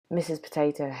Mrs.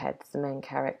 Potato Head's the main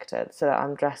character, so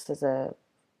I'm dressed as a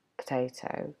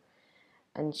potato,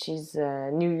 and she's a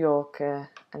New Yorker,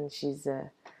 and she's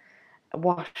a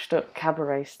washed-up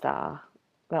cabaret star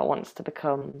that wants to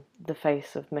become the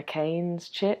face of McCain's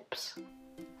chips.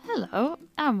 Hello,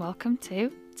 and welcome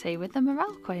to Tea with the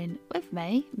Morale Queen with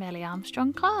me, Millie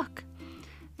Armstrong-Clark.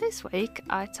 This week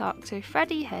I talked to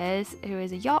Freddie Hayes, who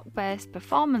is a York-based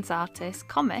performance artist,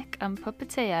 comic and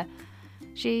puppeteer.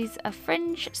 She's a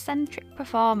fringe-centric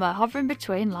performer hovering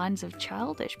between lines of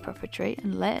childish puppetry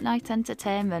and late-night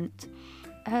entertainment.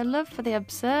 Her love for the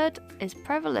absurd is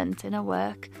prevalent in her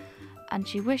work, and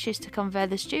she wishes to convey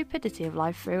the stupidity of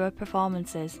life through her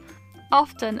performances.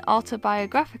 Often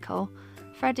autobiographical,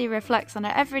 Freddie reflects on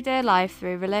her everyday life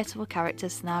through relatable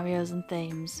characters, scenarios and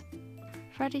themes.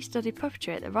 Freddie studied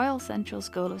puppetry at the Royal Central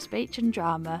School of Speech and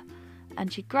Drama,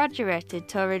 and she graduated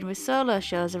touring with solo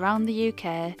shows around the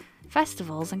UK,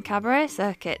 festivals and cabaret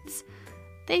circuits.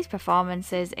 These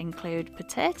performances include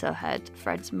Potato Head,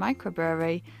 Fred's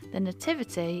Microbrewery, The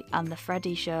Nativity and The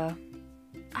Freddie Show.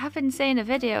 Having seen a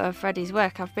video of Freddie's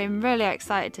work, I've been really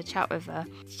excited to chat with her.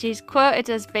 She's quoted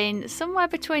as being somewhere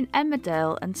between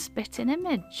Emmerdale and Spitting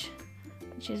Image.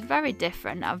 She's very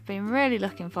different. I've been really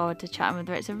looking forward to chatting with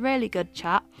her. It's a really good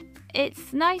chat.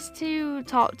 It's nice to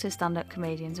talk to stand-up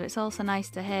comedians, but it's also nice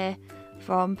to hear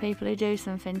from people who do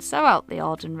something so out the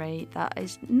ordinary that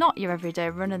is not your everyday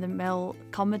run-of-the-mill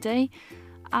comedy.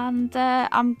 And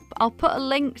I'll put a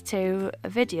link to a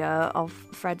video of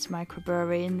Fred's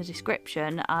Microbrewery in the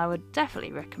description. I would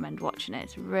definitely recommend watching it.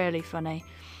 It's really funny.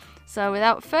 So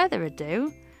without further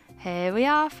ado, here we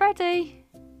are, Freddie.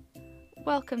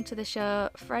 Welcome to the show,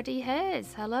 Freddie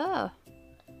Hayes. Hello.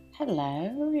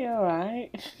 Hello, you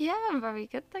alright? Yeah, I'm very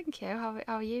good, thank you. How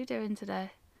are you doing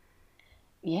today?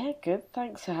 Yeah, good,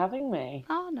 thanks for having me.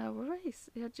 Oh, no worries.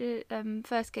 You had your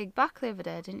first gig back the other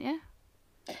day, didn't you?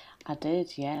 I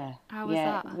did, yeah. How was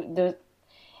that?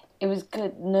 It was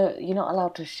good. No, you're not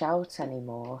allowed to shout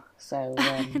anymore, so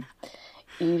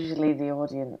usually the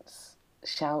audience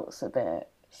shouts a bit,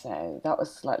 so that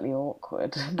was slightly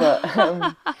awkward, but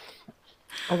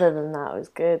other than that, it was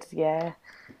good, yeah.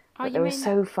 But they were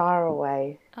so far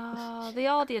away. Oh, the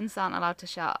audience aren't allowed to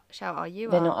shout, or you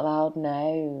are? They're not allowed,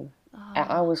 no. Oh.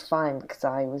 I was fine because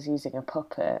I was using a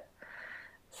puppet,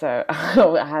 so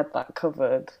I had that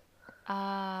covered.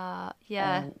 Yeah.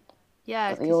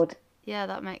 Yeah, yeah,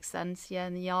 that makes sense. Yeah,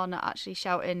 and you're not actually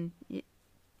shouting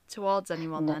towards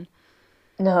anyone then?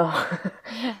 No,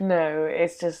 no,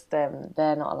 it's just they're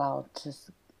not allowed to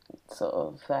sort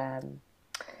of...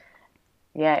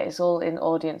 Yeah, it's all in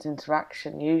audience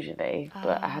interaction usually,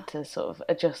 but I had to sort of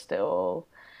adjust it all.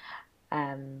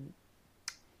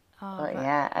 But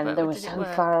they were so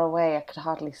far away, I could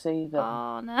hardly see them.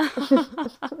 Oh, no.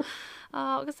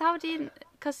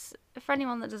 Because for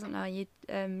anyone that doesn't know, you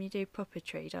do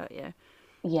puppetry, don't you?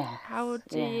 Yes.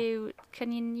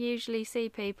 Can you usually see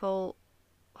people,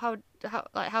 how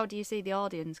do you see the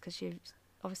audience? Because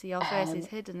obviously your face is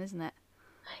hidden, isn't it?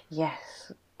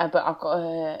 Yes. But I've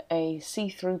got a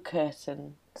see-through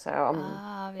curtain, so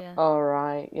I'm all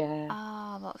right, yeah.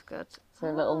 Ah, that's good. So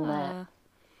a little net.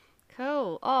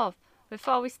 Cool. Oh,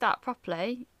 before we start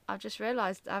properly, I've just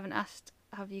realised I haven't asked,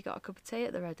 have you got a cup of tea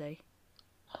at the ready?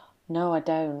 No, I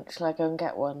don't. Shall I go and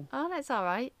get one? Oh, no, it's all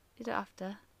right. You don't have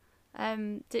to.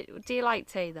 Do you like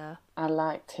tea, though? I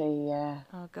like tea, yeah.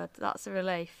 Oh, good. That's a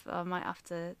relief. I might have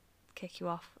to kick you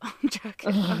off. I'm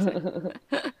joking.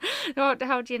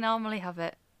 How do you normally have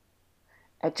it?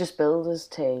 Just builder's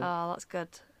tea. Oh, that's good.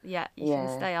 Yeah, you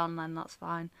can stay on then, that's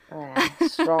fine. Yeah,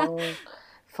 strong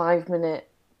 5-minute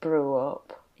brew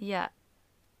up. Yeah.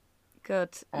 Good.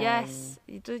 Yes,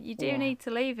 you do need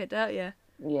to leave it, don't you?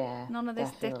 Yeah. None of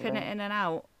this definitely. dipping it in and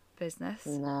out business.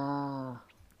 Nah.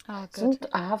 Oh, good.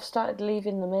 I have started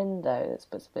leaving them in though,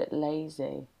 but it's a bit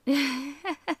lazy.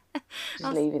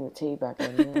 Just leaving the tea bag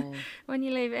in, yeah. When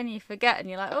you leave it in, you forget and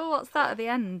you're like, oh, what's that at the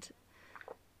end?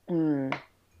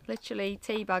 Literally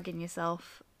teabagging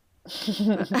yourself.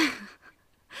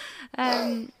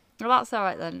 Well, that's all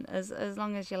right then, as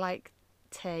long as you like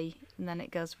tea, and then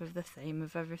it goes with the theme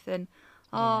of everything.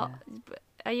 Oh,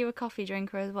 are you a coffee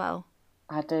drinker as well?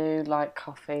 I do like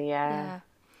coffee, Yeah,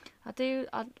 I do.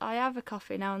 I have a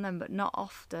coffee now and then, but not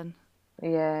often.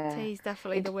 Yeah. Tea's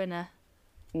definitely the winner.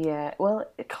 Yeah, well,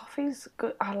 coffee's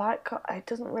good. I like it.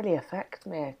 Doesn't really affect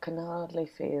me. I can hardly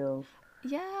feel.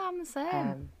 Yeah, I'm the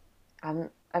same.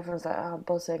 Everyone's like, oh, I'm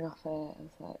buzzing off it. I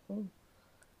was like, ooh.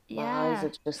 My eyes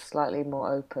are just slightly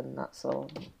more open, that's all.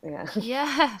 Yeah.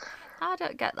 Yeah, I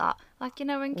don't get that. Like,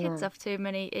 when kids have too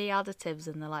many additives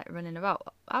and they're like running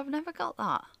about. I've never got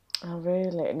that. Oh,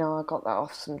 really? No, I got that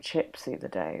off some chips the other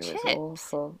day. It was Chips?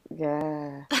 awful.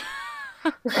 Yeah.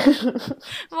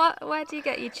 What? Where do you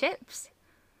get your chips?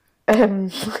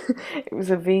 Um, it was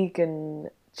a vegan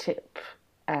chip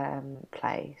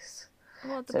place.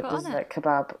 What to So it put on does it? like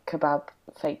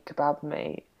fake kebab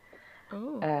meat.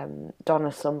 Oh.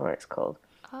 Donna Summer it's called,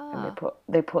 and Ah.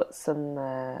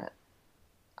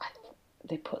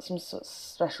 they put some sort of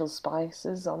special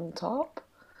spices on top,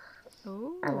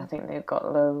 and I Ooh. think they've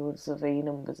got loads of E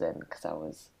numbers in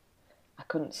because I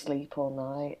couldn't sleep all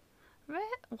night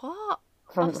What?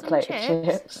 from Off the some plate of chips?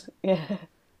 chips. Yeah,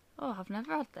 Oh, I've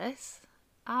never had this.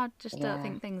 I just don't yeah.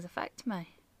 think things affect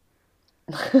me.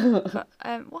 But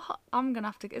what? I'm gonna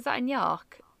have to. Is that in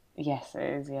York? Yes, it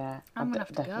is. Yeah, I I'm gonna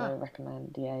have to go. definitely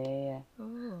recommend. Yeah, yeah, yeah.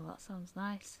 Oh, that sounds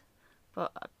nice.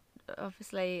 But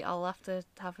obviously, I'll have to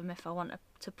have them if I want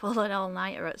to pull an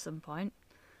all-nighter at some point.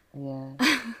 Yeah.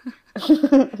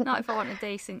 Not if I want a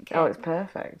decent Oh, kick. it's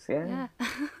perfect. Yeah. Yeah.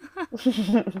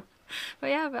 But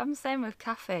yeah, but I'm the same with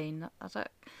caffeine. I don't.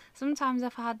 Sometimes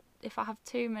if I have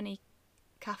too many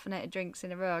caffeinated drinks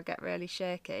in a row, I get really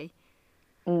shaky.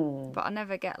 Mm. But I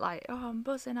never get like, oh, I'm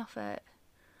buzzing off it,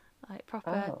 like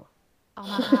proper Oh, on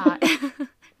a high.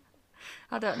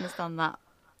 I don't understand that.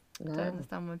 I don't no.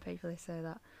 understand when people say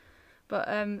that. But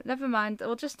never mind.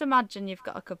 Well, just imagine you've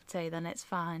got a cup of tea, then it's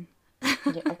fine.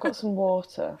 Yeah, I've got some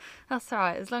water. That's all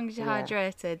right. As long as you're Yeah.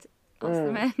 hydrated, that's the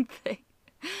Mm. main thing.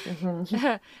 Hmm.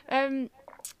 um,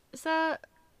 so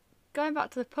going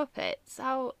back to the puppets,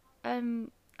 how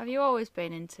have you always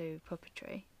been into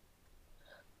puppetry?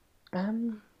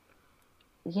 Um,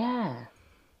 yeah,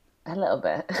 a little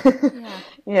bit. Yeah.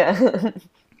 Yeah.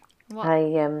 What?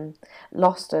 I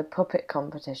lost a puppet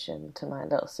competition to my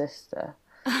little sister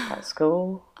at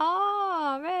school.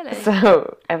 Oh, really?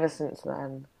 So ever since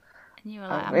then, And you were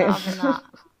like, I've I'm been not having that.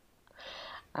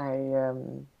 I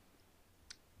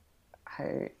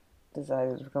I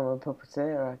decided to become a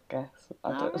puppeteer, I guess.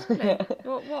 I Oh, don't. really? Yeah.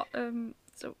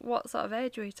 So what sort of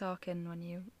age were you talking when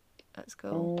you at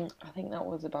school? I think that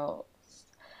was about.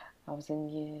 I was in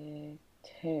year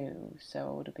 2, so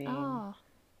I would have been. Oh,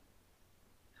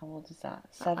 How old is that?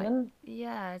 is that like, 7?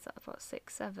 yeah, is that about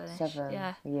 6, 7-ish? 7.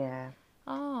 Yeah. Yeah.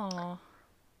 Oh,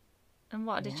 and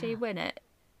what, did she Yeah. win it?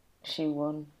 She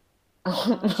won.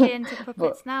 Oh, is she into But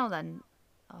puppets now then?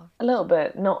 Oh, a little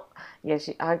bit, not. Yeah,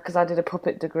 because I did a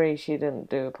puppet degree. She didn't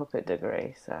do a puppet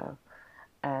degree, so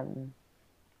um,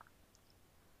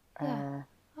 yeah. uh,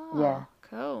 Oh, yeah.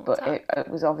 cool. But it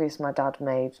was obvious my dad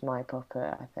made my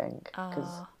puppet, I think,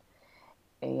 because Oh.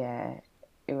 yeah,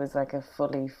 it was like a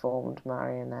fully formed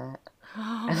marionette,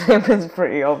 Oh. and it was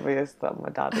pretty obvious that my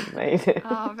dad had made it.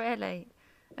 Oh, really?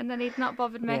 And then he'd not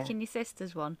bothered Yeah. making your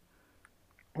sister's one?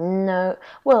 No,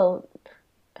 well,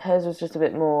 hers was just a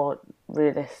bit more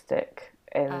realistic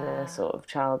in a Ah, sort of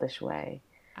childish way.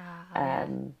 yeah.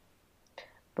 Um,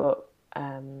 but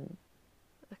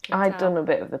I can I'd done tell. a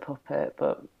bit of the puppet,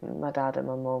 but my dad and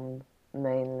my mum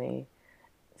mainly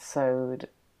sewed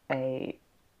a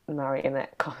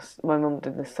marionette costume. My mum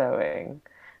did the sewing,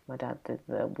 my dad did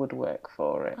the woodwork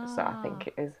for it. So Oh,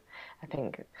 I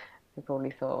think they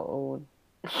probably thought, oh,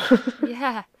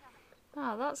 yeah.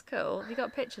 Oh, that's cool. Have you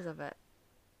got pictures of it?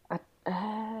 I,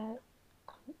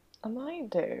 I might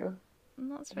do.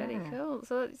 That's really Yeah, cool.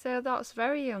 So that's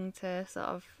very young to sort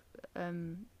of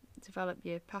develop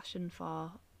your passion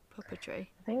for puppetry.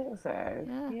 I think so.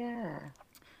 Yeah. Yeah.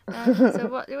 So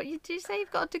what you did you say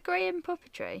you've got a degree in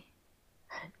puppetry?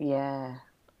 Yeah.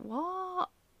 What?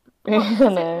 What I is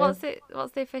it? know.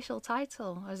 What's the official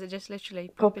title? Or is it just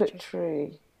literally puppetry?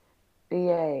 Puppetry.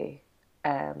 BA.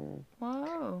 Um,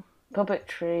 Whoa.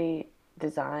 Puppetry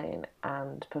design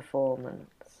and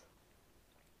performance.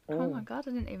 Oh my Mm. god,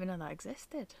 I didn't even know that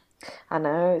existed. I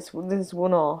know this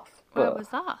one off, Where but was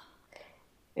that?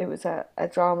 it was at a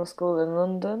drama school in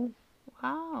London.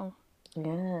 Wow,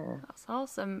 Yeah. that's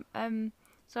awesome.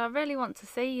 So I really want to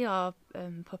see your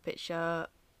puppet show.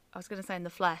 I was going to say in the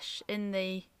flesh,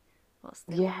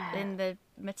 Yeah. in the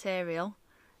material.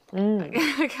 Mm.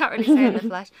 I can't really say in the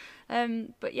flesh.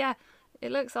 But yeah,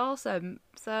 it looks awesome.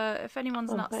 So if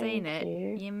anyone's Oh, not seen thank it,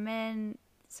 you. your main,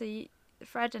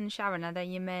 Fred and Sharon, are they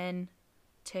your main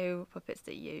two puppets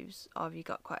that you use, or have you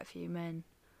got quite a few main?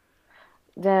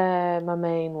 They're my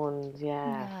main ones,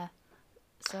 yeah. Yeah.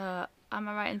 So am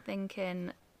I right in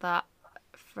thinking that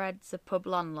Fred's a pub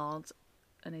landlord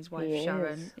and his wife He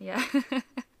Sharon? is. Yeah.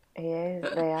 He is.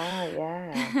 They are,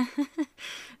 yeah.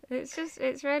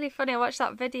 It's really funny. I watched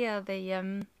that video,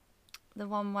 the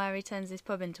one where he turns his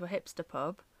pub into a hipster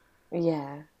pub.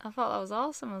 Yeah. I thought that was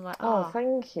awesome. I was like, Oh, oh,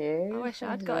 thank I you. wish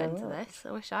Thank I'd you got very into much. this.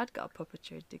 I wish I'd got a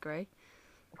puppetry degree.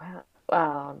 Well,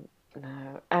 Well,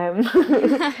 no.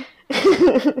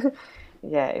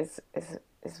 Yeah, it's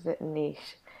a bit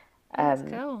niche. That's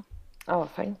cool. Oh,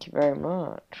 thank you very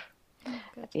much. Oh,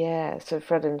 good. Yeah, so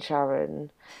Fred and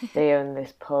Sharon, they own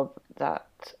this pub that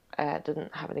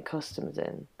doesn't have any customers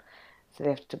in, so they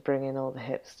have to bring in all the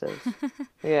hipsters.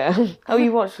 Yeah. Oh,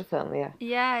 you watched the film, yeah.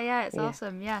 Yeah, it's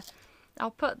awesome. Yeah,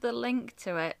 I'll put the link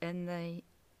to it in the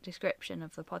description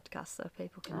of the podcast so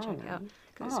people can check it out.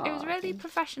 Because it was really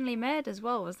professionally made as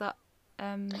well. Was that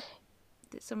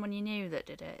someone you knew that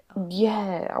did it? Or...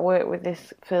 Yeah, I work with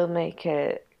this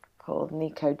filmmaker called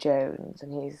Nico Jones,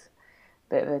 and he's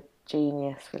a bit of a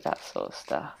genius with that sort of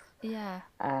stuff. Yeah.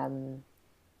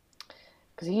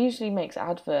 Because he usually makes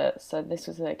adverts, so this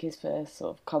was like his first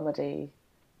sort of comedy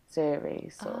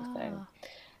series sort of thing.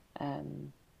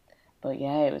 But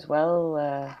yeah, it was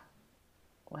well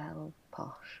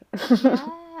posh.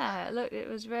 Yeah, look, it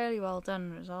was really well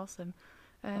done. It was awesome.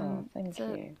 Thank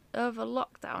you. Over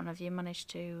lockdown, have you managed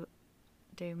to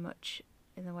do much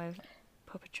in the way of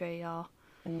puppetry or?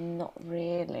 Not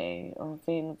really. I've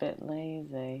been a bit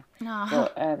lazy. No.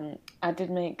 But I did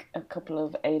make a couple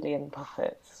of alien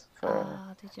puppets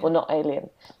for. Did you? Well, not alien.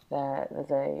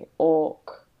 There's a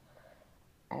orc,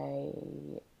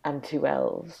 and two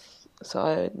elves. So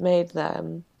I made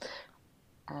them,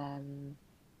 and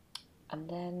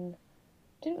then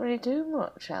didn't really do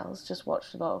much else. Just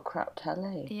watched a lot of crap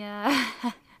telly. Yeah.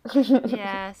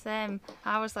 Yeah, same.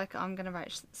 I was like, I'm gonna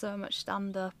write so much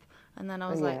stand up. And then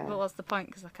I was like, well, what's the point?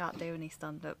 Because I can't do any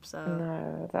stand-up, so...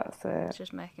 No, that's it. It's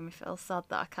just making me feel sad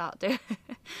that I can't do it.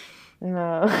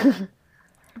 No.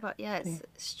 But yeah, it's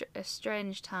a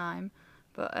strange time.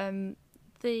 But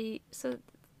the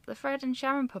Fred and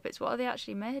Sharon puppets, what are they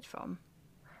actually made from?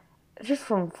 Just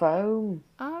from foam.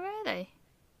 Oh, really?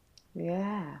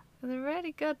 Yeah. They're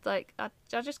really good. Like, I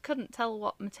just couldn't tell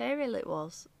what material it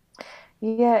was.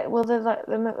 Yeah, well,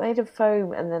 they're made of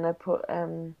foam, and then I put...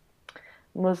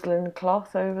 muslin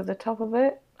cloth over the top of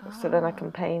it, so then I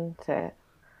can paint it.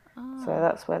 So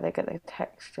that's where they get the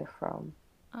texture from.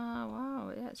 Oh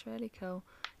wow, yeah, it's really cool.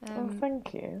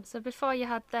 Thank you. So before you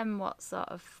had them, what sort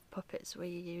of puppets were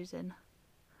you using?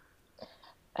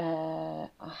 I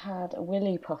had a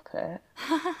Willy puppet,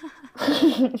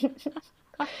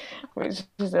 which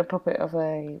is a puppet of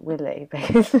a Willy,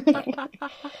 basically,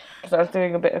 because I was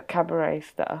doing a bit of cabaret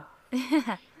stuff.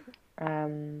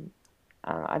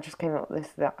 I just came up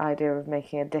with the idea of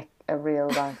making a real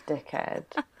life dickhead.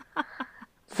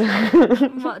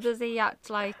 What does he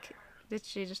act like?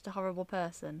 Literally just a horrible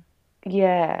person?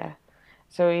 Yeah.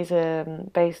 So he's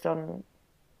based on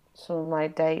some of my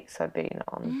dates I've been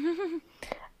on.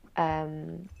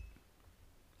 And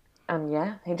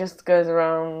yeah, he just goes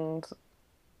around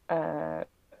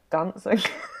dancing.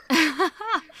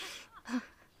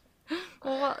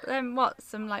 Well, what?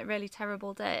 Some like really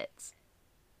terrible dates?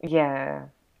 Yeah.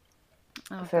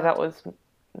 Oh, so God. That was,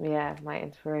 my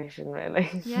inspiration, really.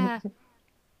 Yeah.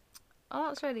 Oh,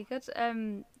 that's really good.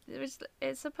 I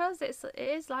suppose it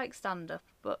is like stand-up,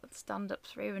 but stand-up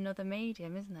through another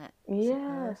medium, isn't it?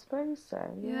 Yeah, I suppose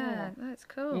so. Yeah, that's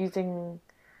cool. Using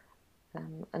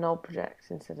an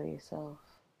object instead of yourself,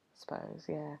 I suppose.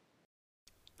 Yeah.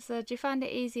 So, do you find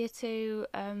it easier to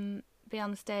be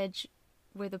on the stage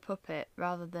with a puppet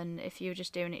rather than if you were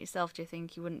just doing it yourself? Do you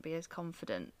think you wouldn't be as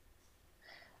confident?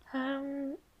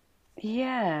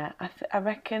 Yeah, I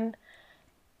reckon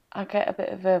I get a bit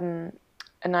of an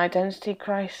identity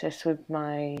crisis with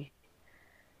my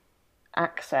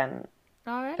accent.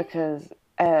 Oh, really? Because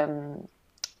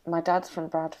my dad's from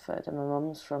Bradford and my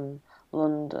mum's from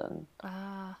London.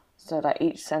 So like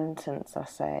each sentence I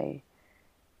say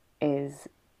is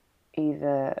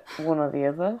either one or the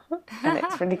other, and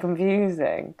it's really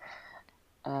confusing.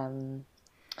 So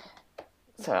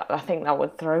I think that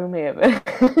would throw me a bit.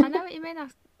 I know what you mean. I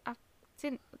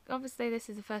didn't. Obviously, this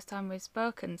is the first time we've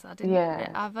spoken, so I didn't. Yeah.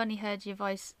 I've only heard your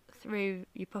voice through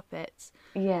your puppets.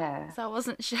 Yeah. So I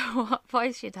wasn't sure what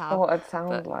voice you'd have. Or what I'd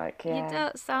sound like. Yeah. You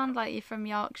don't sound like you're from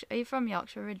Yorkshire. Are you from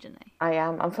Yorkshire originally? I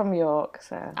am. I'm from York,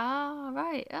 so.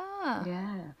 Right.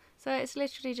 Yeah. So it's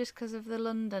literally just because of the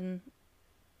London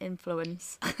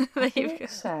influence. I think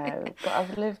so, but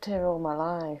I've lived here all my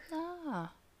life.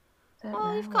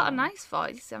 Well, you've got a nice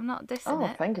voice. I'm not dissing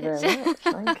it. Oh, thank you very much.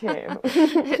 Thank you.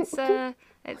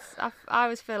 I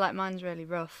always feel like mine's really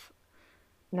rough.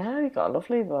 No, you've got a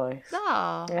lovely voice.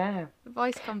 Oh. Yeah.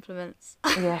 Voice compliments.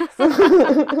 Yes.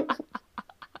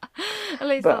 At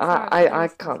least but that's I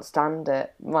can't stand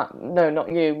it. No,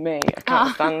 not you, me. I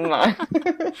can't stand mine.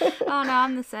 Oh no,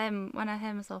 I'm the same. When I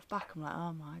hear myself back, I'm like,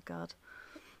 oh my God.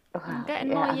 I'm getting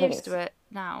more used to it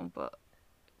now, but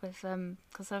with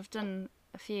because I've done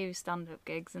a few stand-up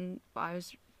gigs, and I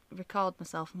was record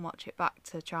myself and watch it back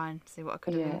to try and see what I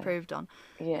could have improved on.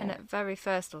 Yeah. And at very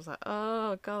first I was like,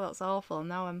 oh god, that's awful. And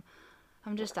now I'm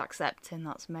just accepting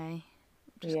that's me.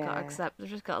 I've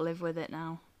just got to live with it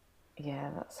now.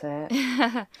 Yeah, that's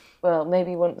it. Well,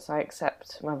 maybe once I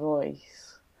accept my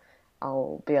voice,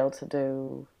 I'll be able to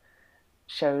do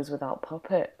shows without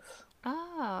puppets.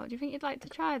 Oh, do you think you'd like to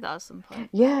try that at some point?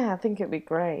 Yeah, I think it'd be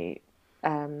great.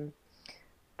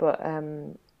 But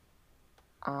I'm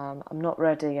not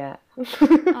ready yet.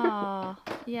 Oh,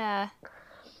 yeah.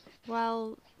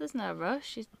 Well, there's no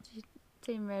rush. You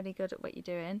seem really good at what you're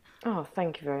doing. Oh,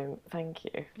 thank you. Have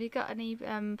you got any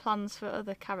plans for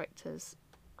other characters?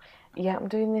 Yeah, I'm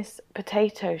doing this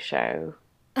potato show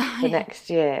for next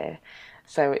year.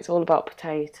 So it's all about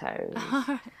potatoes.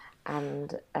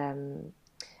 And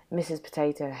Mrs.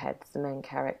 Potato Head's the main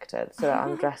character. So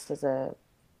I'm dressed as a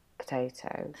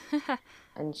potato.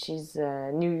 And she's a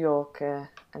New Yorker,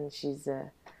 and she's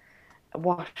a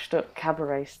washed-up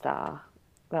cabaret star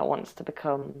that wants to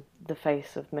become the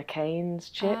face of McCain's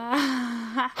chips.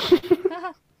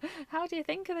 How do you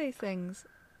think of these things?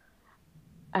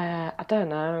 I don't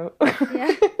know.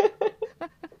 Yeah.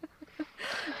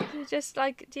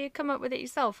 Do you come up with it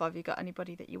yourself, or have you got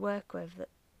anybody that you work with?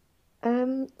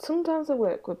 Sometimes I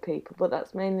work with people, but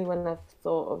that's mainly when I've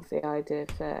thought of the idea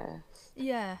first.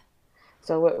 Yeah.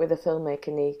 So I work with a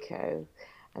filmmaker, Nico,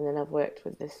 and then I've worked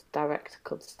with this director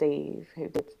called Steve, who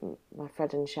did my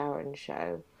Fred and Sharon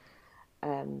show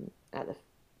at the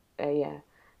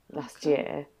last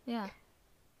year. Yeah.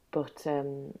 But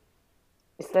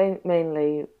it's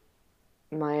mainly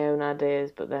my own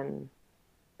ideas, but then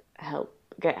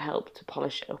get help to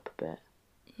polish it up a bit.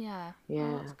 Yeah. Yeah.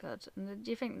 Oh, that's good. And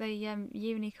do you think the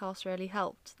uni course really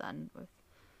helped then?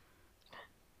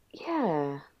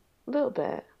 Yeah, a little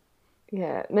bit.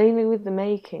 Yeah, mainly with the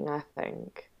making, I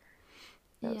think.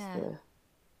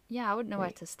 Yeah, I wouldn't know where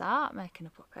to start making a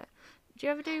puppet. Do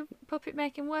you ever do puppet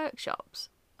making workshops?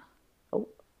 Oh,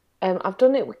 I've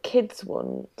done it with kids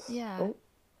once. Yeah.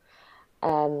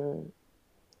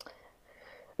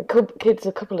 Kids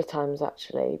a couple of times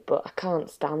actually, but I can't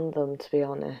stand them, to be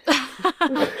honest.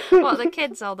 What, the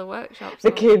kids or the workshops?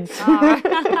 The kids. Oh, right.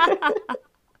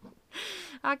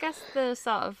 I guess they're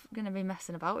sort of going to be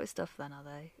messing about with stuff then, are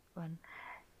they?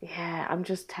 Yeah, I'm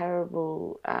just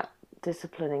terrible at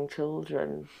disciplining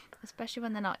children. Especially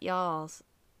when they're not yours.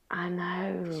 I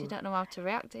know. Because you don't know how to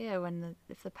react, do you?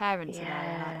 If the parents are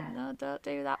there, you're like, no, don't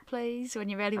do that, please. When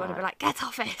you really want to be like, get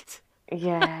off it.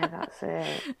 Yeah, that's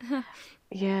it.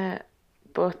 Yeah,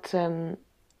 but and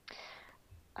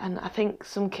I think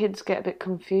some kids get a bit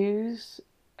confused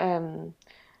at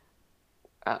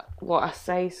what I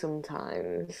say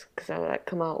sometimes, because I like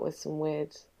come out with some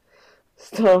weird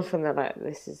stuff, and they're like,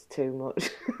 "This is too much."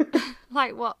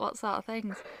 Like what? What sort of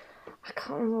things? I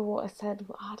can't remember what I said.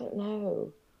 But I don't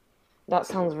know. That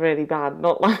sounds really bad.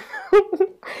 Not like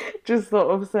just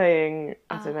sort of saying.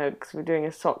 I don't know, because we're doing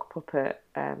a sock puppet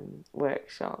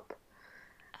workshop.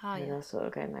 Oh, yeah. And they're sort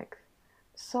of going like,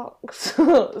 socks.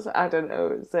 I don't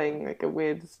know, saying like a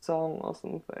weird song or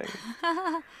something,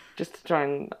 just to try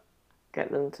and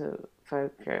get them to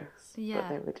focus.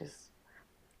 Yeah. But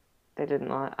they didn't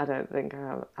like. I don't think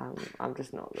I'm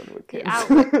just not good with kids.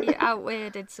 You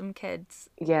out-weirded some kids.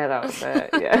 Yeah, that was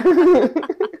it. Yeah.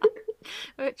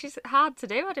 Which is hard to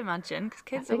do, I'd imagine, because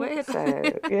kids are weird. So,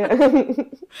 yeah.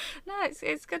 No,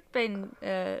 it's good being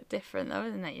different, though,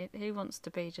 isn't it? Who wants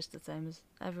to be just the same as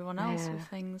everyone else with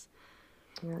things?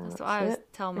 Yeah, that's what I always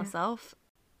tell myself.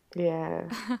 Yeah.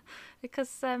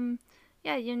 Because, loads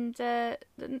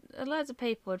of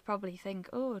people would probably think,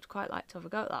 oh, I'd quite like to have a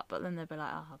go at that, but then they'd be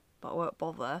like, oh, but I won't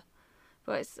bother.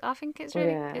 But I think it's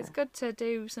really, it's good to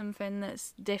do something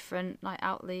that's different, like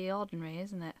out of the ordinary,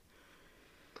 isn't it?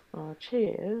 Oh,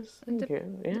 cheers. Thank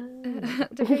you. Yeah.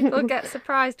 Do people get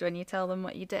surprised when you tell them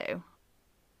what you do?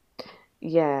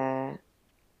 Yeah.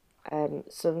 They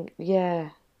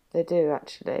do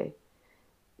actually.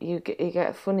 You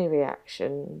get funny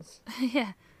reactions.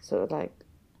 Yeah. Sort of like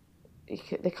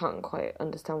they can't quite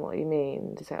understand what you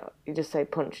mean. You just say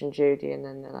Punch and Judy, and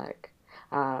then they're like,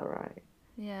 ah, right.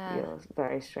 Yeah. You're a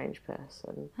very strange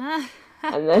person.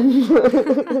 And then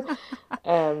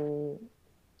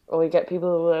or you get people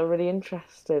who are really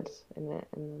interested in it,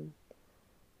 and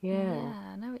yeah,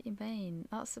 I know what you mean.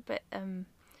 That's a bit I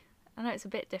know it's a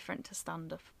bit different to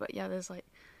stand up, but yeah, there's like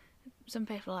some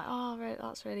people are like, oh, right,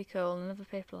 that's really cool, and other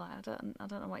people are like, I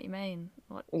don't know what you mean.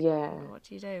 What do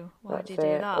you do? Why do you do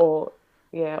that? Or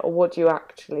what do you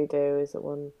actually do is the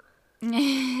one.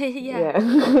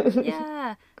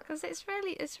 Yeah, because it's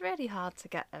really hard to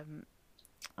get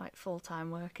like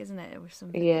full-time work, isn't it? It was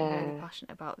something that you're really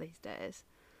passionate about these days.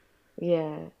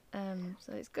 Yeah.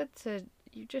 So it's good to,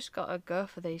 you just got to go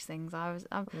for these things. I've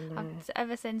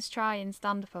ever since trying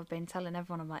stand up, I've been telling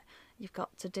everyone, I'm like, you've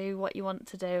got to do what you want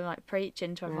to do, like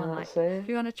preaching to everyone, like, if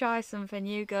you want to try something,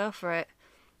 you go for it.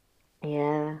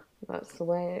 Yeah, that's the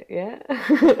way. Yeah.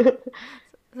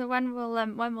 So when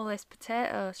will this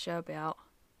potato show be out?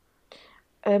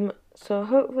 So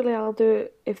hopefully I'll do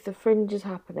it if the Fringe is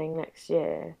happening next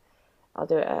year. I'll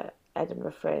do it at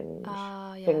Edinburgh Fringe.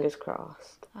 Oh, yeah. Fingers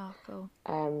crossed. Oh, cool.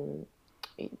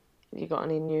 You got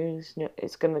any news? No,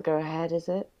 it's going to go ahead, is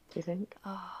it? Do you think?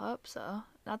 Oh, I hope so.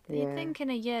 You'd think in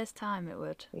a year's time it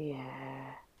would.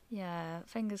 Yeah. Yeah,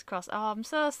 fingers crossed. Oh, I'm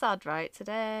so sad, right?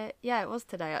 Today, yeah, it was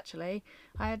today actually.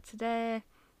 I had today,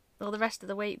 well, the rest of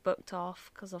the week booked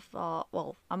off because I thought,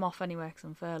 well, I'm off anyway because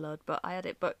I'm furloughed, but I had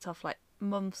it booked off like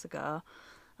months ago.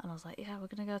 And I was like, yeah, we're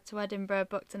going to go to Edinburgh,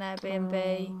 booked an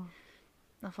Airbnb. Oh.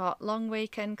 I thought, long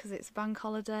weekend because it's a bank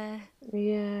holiday.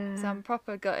 Yeah. So I'm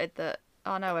proper gutted that,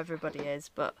 I know everybody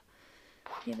is, but,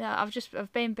 you know,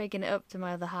 I've been bigging it up to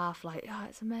my other half, like, oh,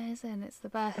 it's amazing, it's the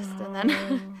best. And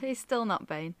then he's still not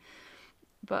been.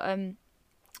 But,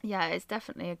 yeah, it's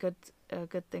definitely a good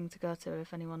thing to go to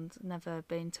if anyone's never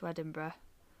been to Edinburgh.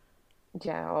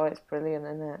 Yeah, oh, it's brilliant,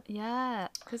 isn't it? Yeah,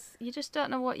 because you just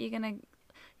don't know what you're going to...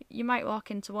 You might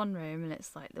walk into one room and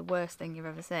it's like the worst thing you've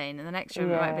ever seen, and the next room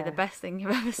it might be the best thing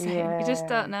you've ever seen. Yeah. You just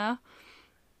don't know.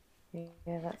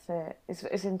 Yeah, that's it.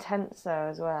 It's intense though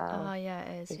as well. Oh yeah,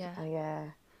 it is. Yeah. Yeah.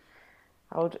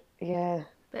 I would. Yeah.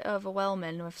 Bit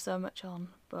overwhelming with so much on,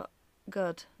 but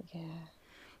good. Yeah.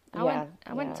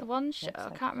 I went to one show. I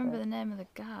can't remember the name of the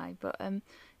guy, but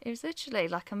it was literally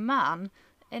like a man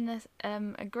in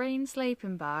a green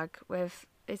sleeping bag with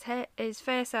his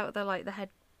face out there, like the head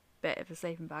bit of a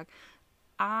sleeping bag.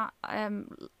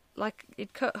 Like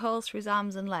he'd cut holes through his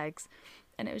arms and legs,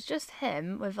 and it was just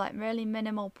him with like really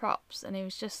minimal props, and he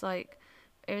was just like,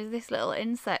 it was this little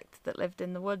insect that lived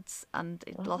in the woods and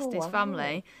he'd lost his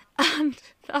family. And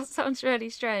that sounds really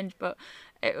strange, but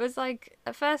it was like,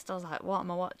 at first I was like, what am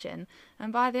I watching?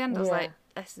 And by the end I was like,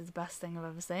 this is the best thing I've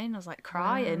ever seen. I was like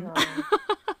crying.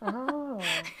 Oh,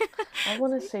 I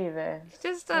want to see this.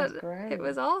 It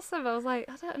was awesome. I was like,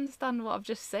 I don't understand what I've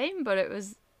just seen, but it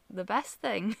was the best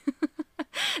thing.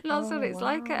 And that's what it's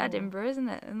like at Edinburgh, isn't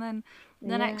it? And then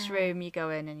the next room you go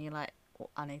in and you're like, oh,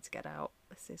 I need to get out.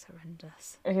 This is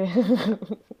horrendous.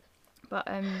 But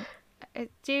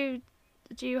do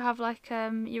you have like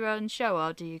your own show,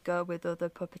 or do you go with other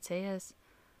puppeteers?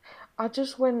 I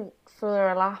just went for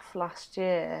a laugh last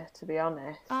year, to be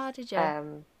honest. Oh, did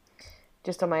you?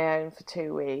 Just on my own for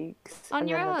 2 weeks. On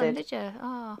your own, did you?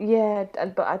 Oh. Yeah,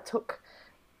 but I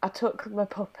took my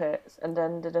puppets and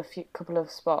then did a couple of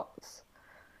spots,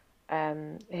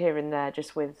 here and there,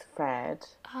 just with Fred.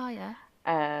 Oh yeah.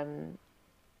 And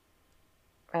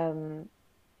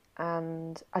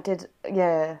I did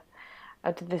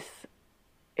this.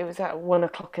 It was at 1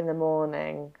 o'clock in the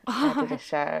morning. I did a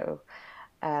show,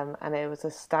 and it was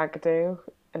a stag do,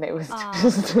 and it was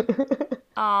just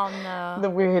oh no, the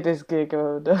weirdest gig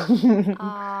I've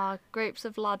done. Groups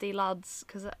of laddie lads,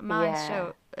 because my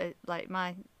show, like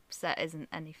my set, isn't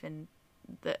anything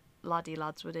that laddie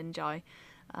lads would enjoy,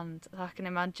 and I can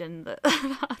imagine that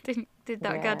I did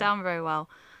that go down very well.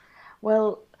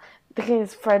 Well, the thing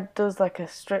is, Fred does like a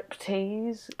strip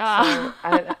tease, so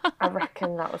I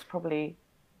reckon that was probably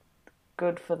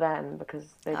good for them because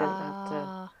they didn't have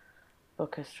to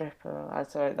book a stripper.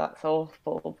 Sorry, that's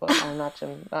awful, but I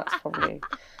imagine that's probably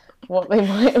what they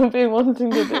might have been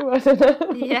wanting to do. I don't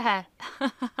know. Yeah.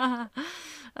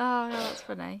 Oh, that's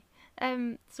funny.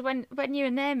 So when you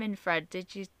were naming Fred,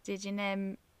 did you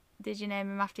name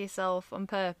him after yourself on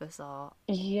purpose, or?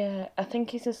 Yeah, I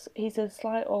think he's a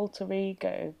slight alter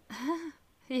ego.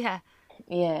 Yeah.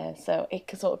 Yeah, so it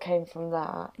sort of came from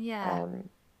that. Yeah.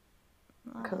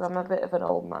 Because I'm a bit of an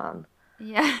old man.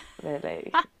 Yeah.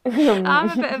 Really. I'm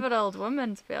a bit of an old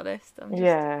woman, to be honest.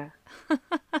 Yeah.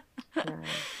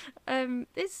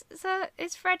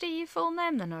 Is Freddie your full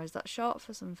name then, or is that short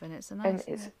for something? It's a nice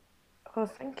name. Oh,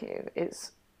 thank you.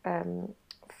 It's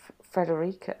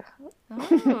Frederica.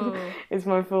 Oh. It's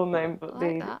my full name, but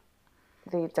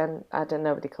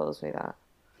nobody calls me that.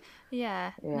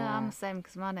 Yeah. No, I'm the same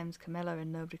because my name's Camilla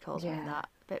and nobody calls me that.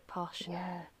 A bit posh.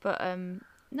 Yeah. But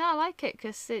no, I like it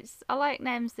because I like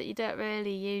names that you don't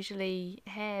really usually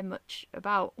hear much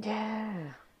about.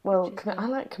 Yeah. Well, I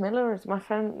like Camilla as my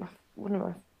friend. One of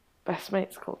my best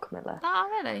mates called Camilla.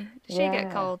 Oh, really? Does she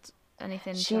get called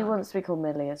anything? She wants to be called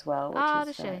Millie as well.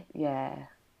 Which does she? Yeah.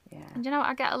 Yeah. And you know what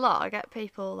I get a lot? I get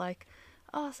people like,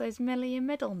 oh, so is Millie your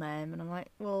middle name? And I'm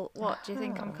like, well, what, do you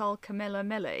think I'm Ah. called Camilla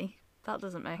Millie? That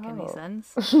doesn't make any Oh.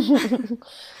 sense.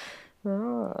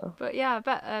 Oh. But yeah, I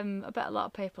bet a lot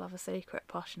of people have a secret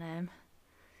posh name.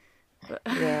 But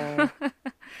Yeah.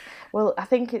 Well, I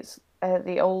think it's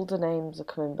the older names are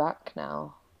coming back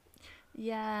now. I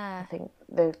yeah, think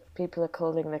the people are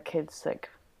calling the kids like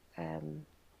um,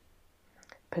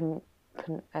 pen,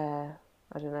 I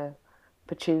don't know,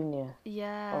 Petunia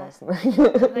yeah, or something.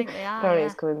 I think they are, Apparently, yeah.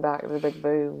 it's coming back with a big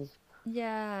boom.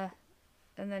 Yeah,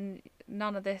 and then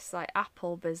none of this like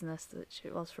Apple business that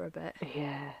it was for a bit.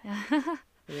 Yeah, Yeah.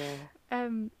 yeah.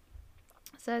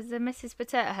 So the Mrs.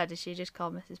 Potato Head, is she just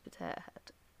called Mrs. Potato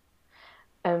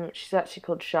Head? She's actually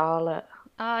called Charlotte.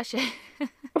 Oh, she.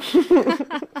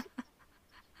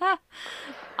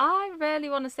 I really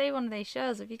want to see one of these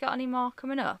shows. Have you got any more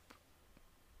coming up?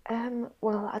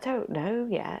 Well, I don't know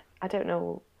yet. I don't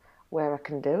know where I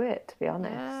can do it, to be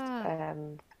honest. Yeah,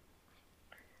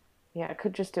 Yeah, I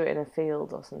could just do it in a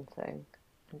field or something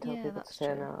and tell yeah, people to that's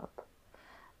turn true. up.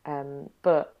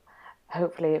 But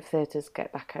hopefully, if theatres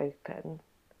get back open,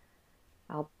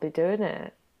 I'll be doing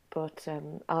it. But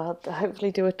I'll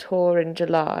hopefully do a tour in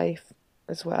July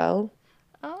as well.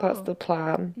 That's Oh, the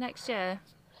plan. next year.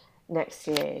 Next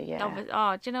year, yeah.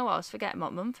 Oh, do you know what? I was forgetting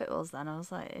what month it was then. I was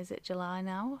like, is it July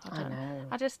now? I I don't. know.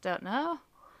 I just don't know.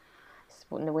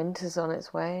 The winter's on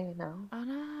its way now. I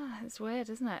know. It's weird,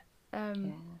 isn't it? Yeah.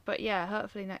 But yeah,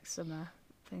 hopefully next summer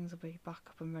things will be back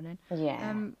up and running.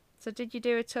 Yeah. So did you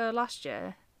do a tour last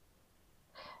year?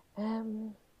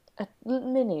 Um, a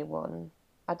mini one.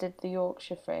 I did the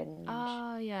Yorkshire Fringe,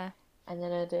 Oh yeah. and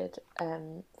then I did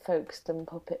Folkestone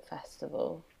Puppet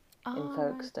Festival in Oh right.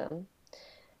 Folkestone,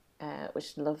 which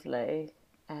is lovely.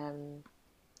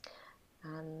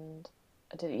 And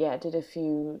I did a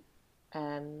few,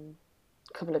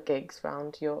 couple of gigs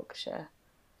around Yorkshire,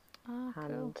 Oh cool.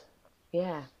 and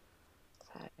yeah,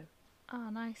 so Oh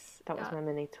nice. that was Yeah. my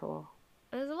mini tour.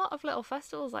 There's a lot of little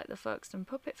festivals like the Folkestone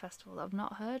Puppet Festival that I've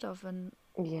not heard of and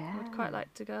would quite Yeah,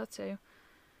 like to go to.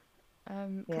 yeah,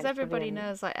 Because it's everybody brilliant.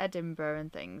 knows like Edinburgh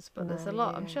and things, but there's No, a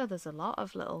lot. I'm yeah, sure there's a lot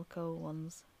of little cool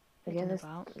ones yeah. hidden There's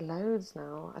about. loads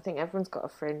now. I think everyone's got a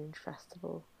fringe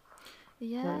festival, don't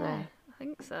Yeah, they? I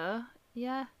think so.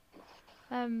 Yeah.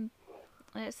 Um,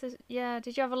 yeah.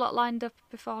 Did you have a lot lined up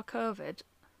before COVID?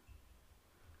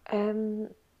 Um,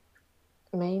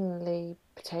 Mainly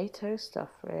potato stuff,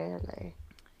 really.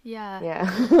 Yeah.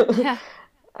 Yeah. Yeah.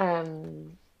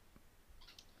 um,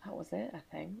 that was it, I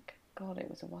think. God, it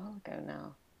was a while ago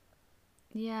now.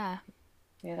 Yeah.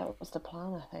 Yeah, that was the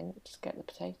plan, I think. Just get the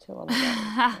potato on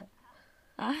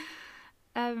again.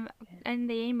 Um, in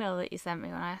the email that you sent me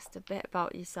when I asked a bit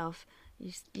about yourself,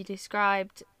 you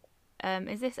described.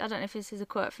 Is this? I don't know if this is a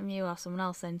quote from you or someone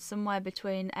else. Saying somewhere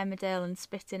between Emmerdale and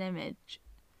Spitting Image.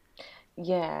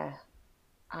 Yeah.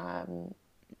 Um,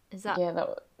 Is that? yeah, that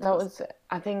That's. was.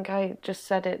 I think I just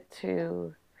said it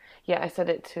to. Yeah, I said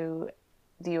it to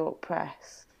the York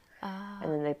Press, and Ah.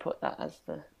 then they put that as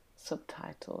the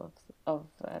subtitle of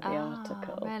the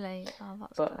article. Really? Oh,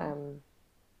 that's But cool.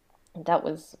 that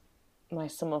was my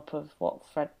sum up of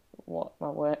what my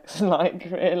work's like, I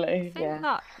really. think Yeah.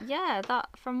 that, yeah, that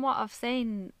from what I've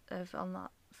seen of on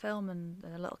that film and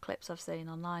the little clips I've seen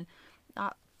online,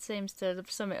 that seems to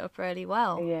sum it up really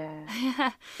well. Yeah.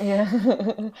 Yeah,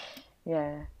 Yeah.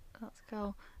 Yeah. that's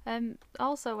cool.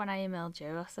 Also when I emailed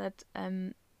you, I said, I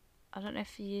don't know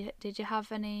if you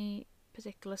have any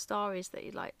particular stories that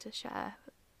you'd like to share?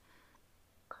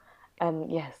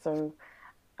 Yeah, so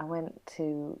I went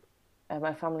to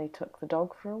my family took the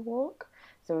dog for a walk.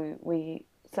 So we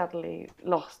sadly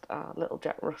lost our little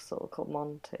Jack Russell called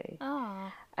Monty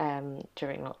Oh,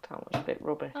 during lockdown, which was a bit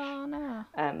rubbish. oh no.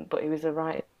 But he was a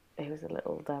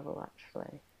little devil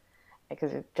actually,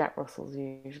 because Jack Russells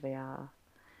usually are.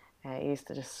 He used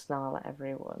to just snarl at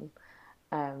everyone.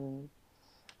 Um,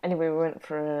 anyway, we went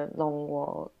for a long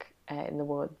walk in the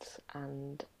woods,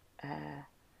 and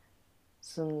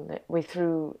suddenly we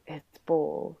threw his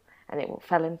ball, and it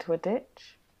fell into a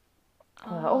ditch.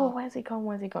 And we're like, oh, Oh, where's he gone?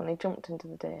 Where's he gone? He jumped into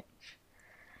the ditch,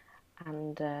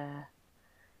 and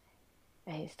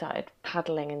he started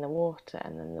paddling in the water,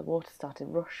 and then the water started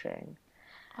rushing.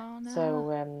 oh no.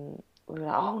 So we were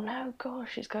like, oh no,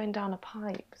 gosh, it's going down a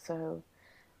pipe. So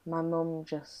my mum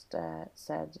just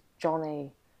said,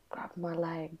 Johnny, grab my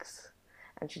legs.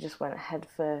 And she just went head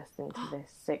first into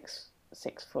this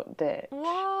 6 foot ditch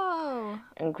Whoa.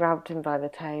 and grabbed him by the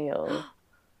tail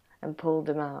and pulled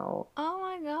him out. Oh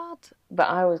my god. But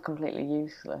I was completely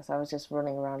useless. I was just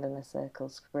running around in a circle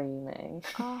screaming.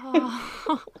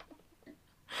 Oh.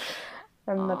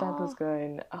 And my dad was Oh,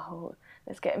 going, "Oh,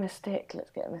 let's get him a stick.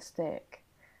 Let's get him a stick,"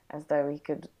 as though he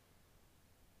could.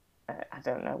 I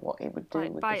don't know what he would do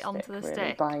like with the bite onto stick. the Really,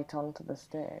 stick. bite onto the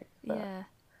stick. But Yeah.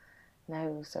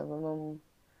 no. So my mum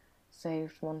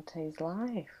saved Monty's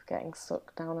life, getting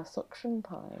sucked down a suction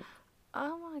pipe.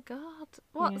 Oh my god.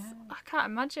 Yeah. I can't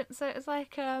imagine. So it's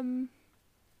like a,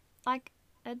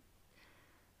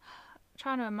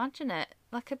 trying to imagine it,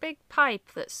 like a big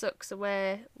pipe that sucks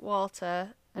away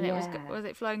water, and Yeah. was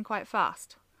it flowing quite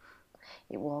fast?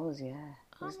 It was. Yeah.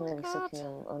 It Oh was my nearly god. sucking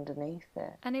him underneath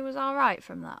it. And he was all right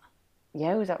from that.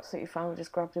 Yeah, he was absolutely fine. We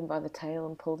just grabbed him by the tail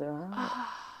and pulled him out.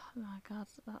 Oh my god,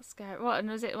 that's scary. What? And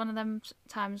was it one of them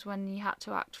times when you had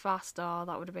to act fast, or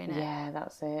that would have been it? Yeah,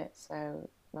 that's it. So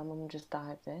my mum just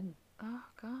dived in. Oh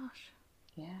gosh.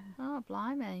 Yeah. Oh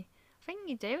blimey. I think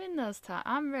you do in those times.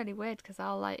 I'm really weird because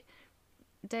I'll like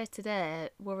day to day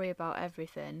worry about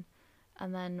everything,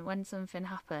 and then when something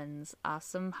happens, I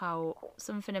somehow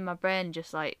something in my brain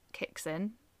just like kicks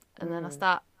in, and then I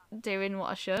start doing what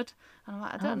I should, and I'm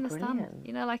like, I don't Oh, understand. brilliant.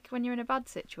 You know, like when you're in a bad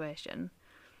situation.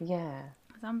 Yeah.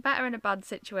 'Cause I'm better in a bad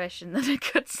situation than a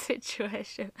good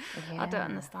situation. I don't Yeah.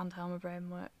 understand how my brain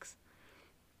works.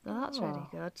 So that's really Oh,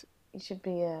 good. you should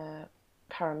be a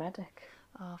paramedic.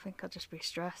 Oh, I think I'll just be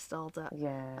stressed all day.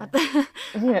 Yeah.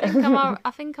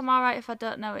 I think I'm all right if I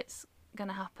don't know it's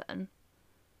gonna happen,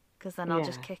 because then I'll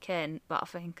just Yeah. kick in. But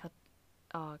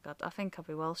oh god, I think I'll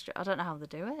be well stressed. I don't know how they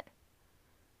do it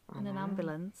I in an know.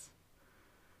 ambulance.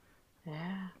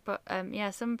 Yeah. But yeah,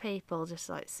 some people just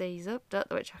like seize up, don't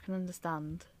they? Which I can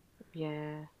understand.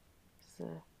 Yeah.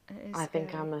 So, It is I think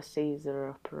scary. I'm a Caesar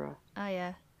opera. Oh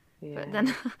yeah. Yeah.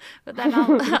 But then I'll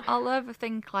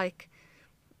overthink like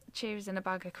choosing a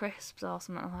bag of crisps or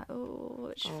something. I'm like, oh,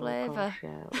 which Oh flavour? gosh,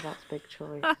 yeah. Well, that's a big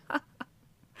choice.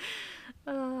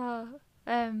 Oh,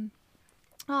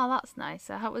 oh, that's nice.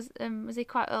 So how was he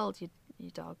quite old?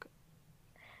 Your dog?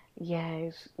 Yeah.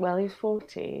 He's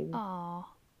 14. Oh,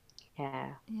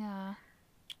 Yeah. yeah.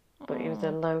 But he was a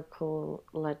Oh, local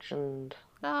legend.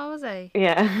 oh, was he?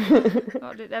 Yeah.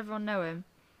 What, did everyone know him?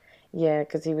 Yeah,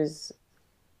 because he was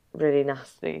really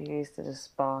nasty. He used to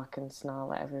just bark and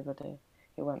snarl at everybody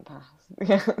who went past.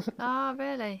 Yeah. Oh,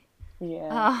 really? Yeah.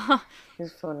 Oh, He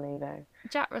was funny though.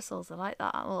 Jack Russells are like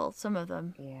that. Well, some of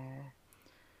them. Yeah.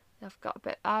 I've got a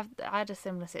bit. I had a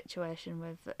similar situation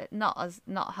with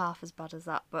not half as bad as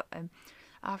that, but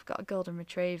I've got a golden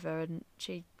retriever and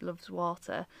she loves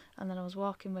water. And then I was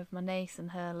walking with my niece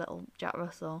and her little Jack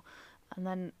Russell, and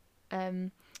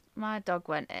then my dog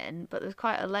went in, but there's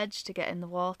quite a ledge to get in the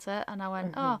water, and I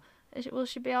went, oh, will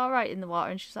she be all right in the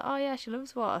water? And she's like, oh yeah, she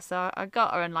loves water. So I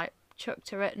got her and like chucked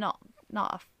her in, not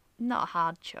a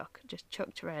hard chuck, just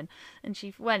chucked her in, and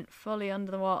she went fully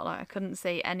under the water, like I couldn't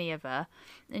see any of her.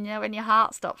 And you know when your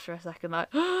heart stops for a second, like,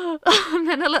 and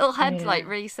then her little head like Yeah.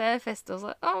 resurfaced. I was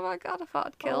like, oh my god, I thought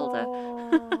I'd killed her.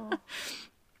 Oh.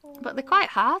 But they're quite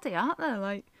hardy, aren't they?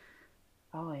 Like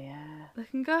Oh yeah. they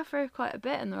can go through quite a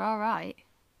bit, and they're all right.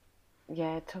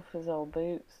 Yeah, tough as old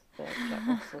boots. The Jack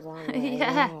Russells, aren't they?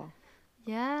 Yeah,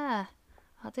 yeah,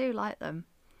 I do like them.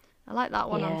 I like that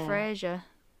one on Yeah. Frasier.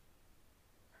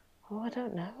 Oh, I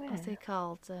don't know What's he it.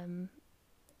 called?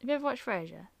 Have you ever watched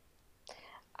Frasier?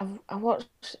 I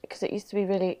watched because it used to be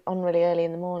really early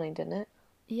in the morning, didn't it?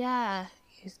 Yeah.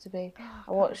 It used to be. Oh,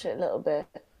 I watched it a little bit.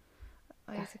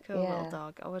 oh, he's a cool little Yeah.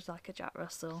 dog. I was like a Jack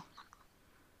Russell.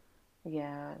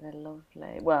 Yeah, they're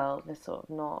lovely. Well, they're sort of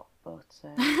not, but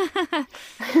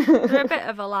They're a bit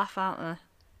of a laugh, aren't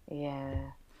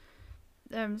yeah,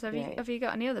 they? So yeah. have you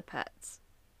got any other pets?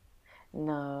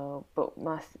 No, but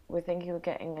we're thinking of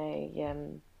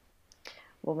getting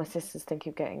well, my sister's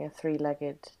thinking of getting a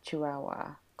three-legged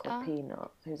Chihuahua called Oh,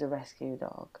 Peanut, who's a rescue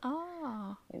dog.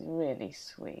 oh, He's really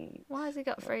sweet. why has he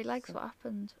got three legs? But, What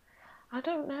happened? I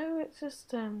don't know. It's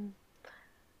just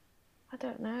I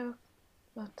don't know,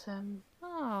 but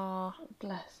Oh,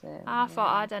 bless him. I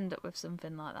thought Yeah, I'd end up with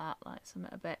something like that, like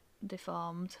something a bit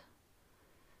deformed.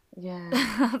 yeah.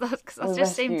 That's because I A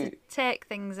just seem to rescue. take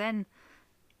things in.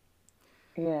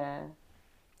 Yeah,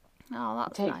 Oh,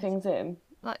 that's take nice. things in.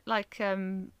 Like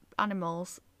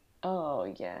animals. Oh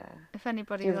yeah. If Do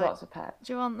anybody's you have like, lots of pets?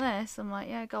 "Do you want this?" I'm like,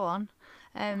 "Yeah, go on."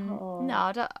 No, Oh,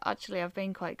 I don't, actually, I've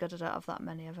been quite good. I don't have that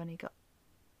many. I've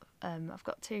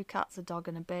got two cats, a dog,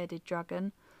 and a bearded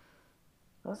dragon.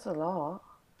 that's a lot.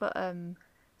 But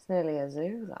It's nearly a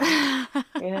zoo, that.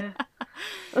 Yeah.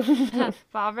 but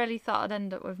I really thought I'd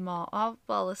end up with more. Oh,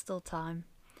 well, there's still time.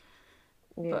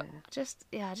 Yeah. But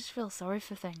I just feel sorry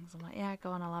for things. I'm like, yeah,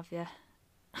 go on, I'll have you.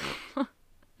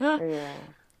 Yeah.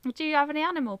 Do you have any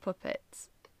animal puppets?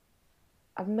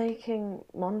 I'm making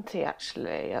Monty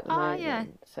actually at the moment. yeah.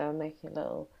 So I'm making a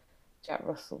little Jack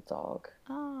Russell dog.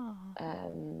 Oh.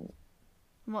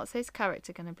 What's his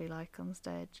character going to be like on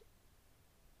stage?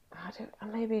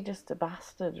 Maybe just a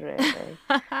bastard, really.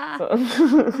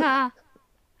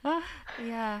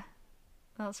 Yeah,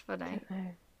 that's funny. I don't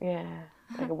know. Yeah,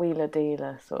 like a wheeler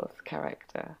dealer sort of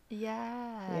character.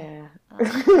 Yeah.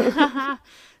 Yeah.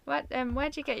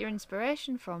 Where'd you get your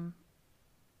inspiration from?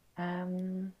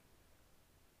 Where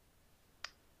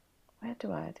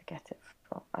do I get it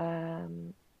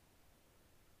from?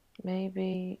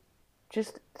 Maybe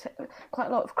just quite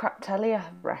a lot of crap telly, I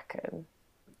reckon.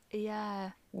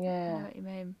 Yeah. I know Yeah. what you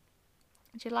mean.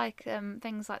 Do you like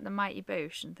things like the Mighty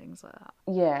Boosh and things like that?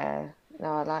 Yeah.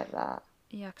 No, I like that.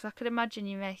 Yeah, because I could imagine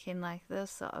you making like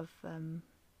those sort of.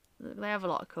 They have a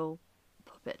lot of cool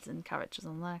puppets and characters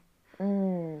on there.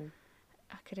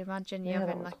 I could imagine you Yeah, that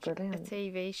having was like a brilliant.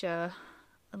 TV show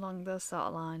along those sort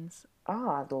of lines. Oh,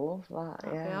 I'd love that.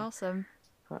 That'd be Yeah. awesome.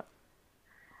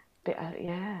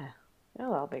 Yeah.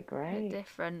 Oh, that'll be A bit great.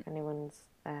 different. If anyone's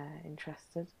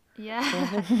interested. Yeah.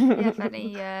 Yeah, if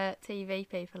any TV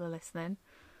people are listening.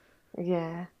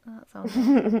 Yeah. That sounds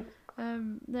awesome.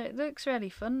 No, it looks really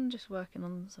fun just working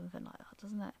on something like that,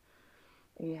 doesn't it?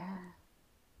 Yeah.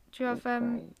 Do you have It's do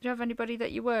great. you have anybody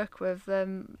that you work with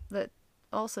that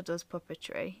also does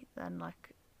puppetry? Then like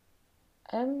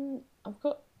I've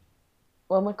got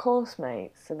my course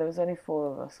mates. So there was only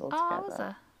 4 of us all oh, was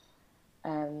together.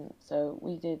 there? So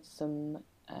we did some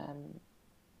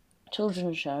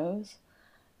children's shows.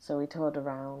 So we toured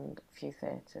around a few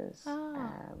theatres.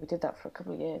 We did that for a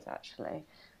couple of years actually.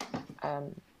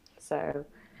 So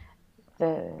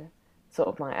the sort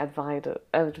of my advisors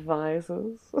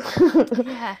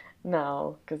Yeah.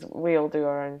 now, because we all do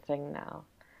our own thing now.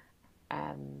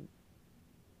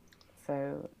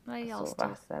 So I They all sort of still.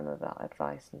 asked them about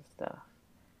advice and stuff.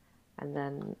 And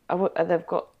then they've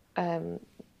got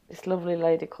this lovely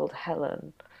lady called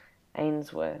Helen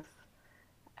Ainsworth,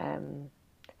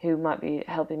 who might be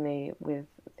helping me with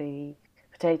the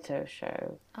potato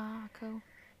show. Ah, cool.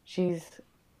 She's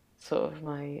sort of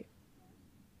my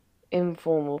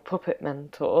informal puppet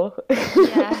mentor.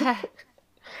 Yeah.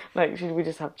 Like we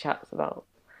just have chats about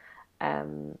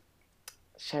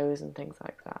shows and things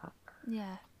like that.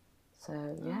 Yeah. So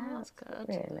yeah, Oh, that's good.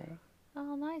 really.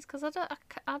 Oh, nice. Because I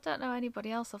don't know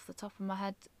anybody else off the top of my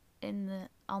head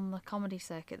on the comedy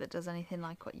circuit that does anything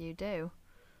like what you do.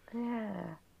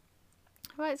 Yeah.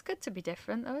 Well, it's good to be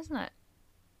different, though, isn't it?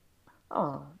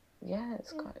 Oh, yeah,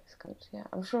 it's good. Yeah,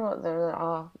 I'm sure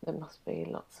there must be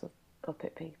lots of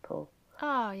puppet people.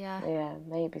 Oh, yeah. Yeah,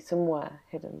 maybe somewhere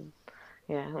hidden.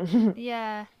 Yeah.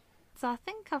 Yeah. So I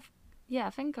think I've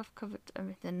covered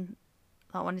everything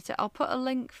I wanted to. I'll put a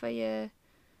link for you.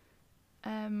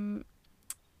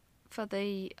 For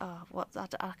the I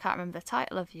can't remember the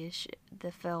title of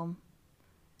the film.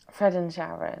 Fred and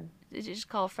Sharon. Is it just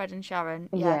called Fred and Sharon?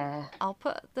 Yeah. I'll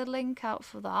put the link out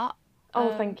for that.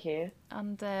 Oh, thank you.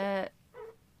 And are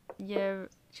you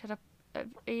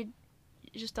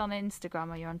just on Instagram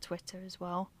or you're on Twitter as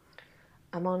well?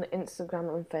 I'm on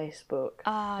Instagram and Facebook.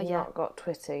 Ah, yeah. Not got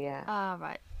Twitter yet. Ah,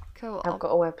 right. Cool. I've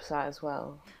got a website as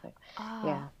well.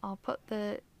 Yeah. I'll put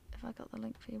have I got the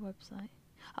link for your website?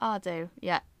 I do,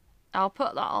 yeah. I'll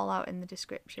put that all out in the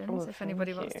descriptions if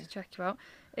anybody wants to check you out.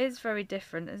 It is very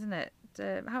different, isn't it?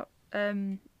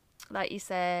 Like you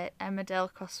say, Emma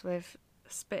Delcos with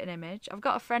Spitting Image. I've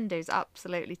got a friend who's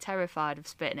absolutely terrified of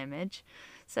Spitting Image.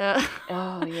 So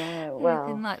Oh, yeah, anything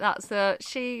well. like that. So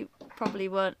she probably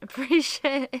won't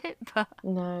appreciate it, but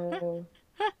No.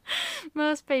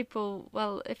 most people,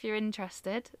 well, if you're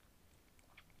interested,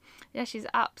 yeah, she's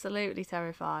absolutely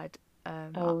terrified.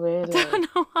 Oh, really? I don't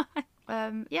know why.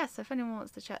 Yeah, so if anyone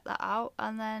wants to check that out,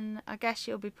 and then I guess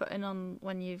you'll be putting on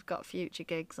when you've got future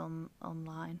gigs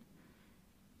online.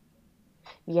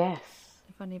 Yes.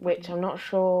 If anybody... Which I'm not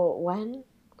sure when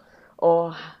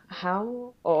or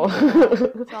how or...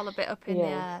 It's all a bit up in the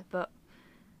air, but...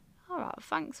 Alright,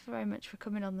 thanks very much for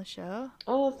coming on the show.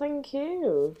 Oh, thank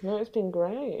you. No, it's been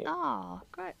great. Oh,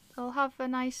 great. I'll have a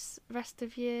nice rest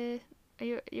of your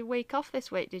week off this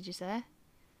week, did you say?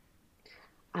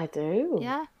 I do.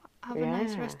 Yeah? Have a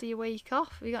nice rest of your week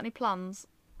off. Have you got any plans?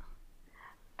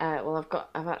 Well,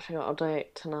 I've actually got a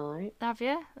date tonight. Have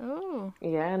you? Oh.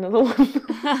 Yeah, another one.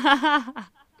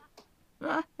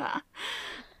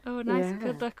 Oh, nice. Yeah.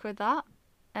 Good luck with that.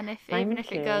 And even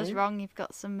if it goes wrong, you've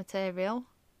got some material.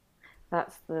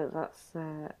 That's it.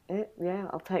 Yeah,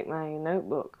 I'll take my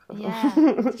notebook. Yeah,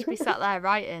 just be sat there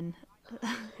writing.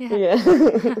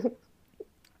 Yeah.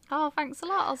 Oh, thanks a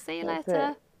lot. I'll see you That's later.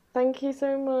 it. Thank you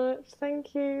so much.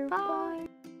 Thank you. Bye.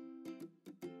 Bye.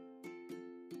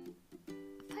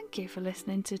 thank you for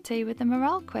listening to Tea with the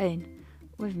Morale Queen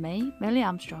with me, Millie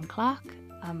Armstrong Clark,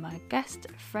 and my guest,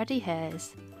 Freddie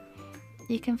Hayes.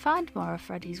 You can find more of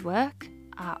Freddie's work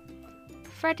at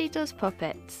Freddie Does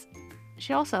Puppets.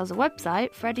 She also has a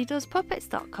website,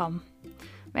 freddiedoespuppets.com.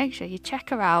 Make sure you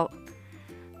check her out.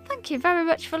 Thank you very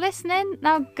much for listening.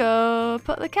 Now go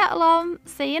put the kettle on.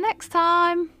 See you next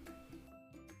time.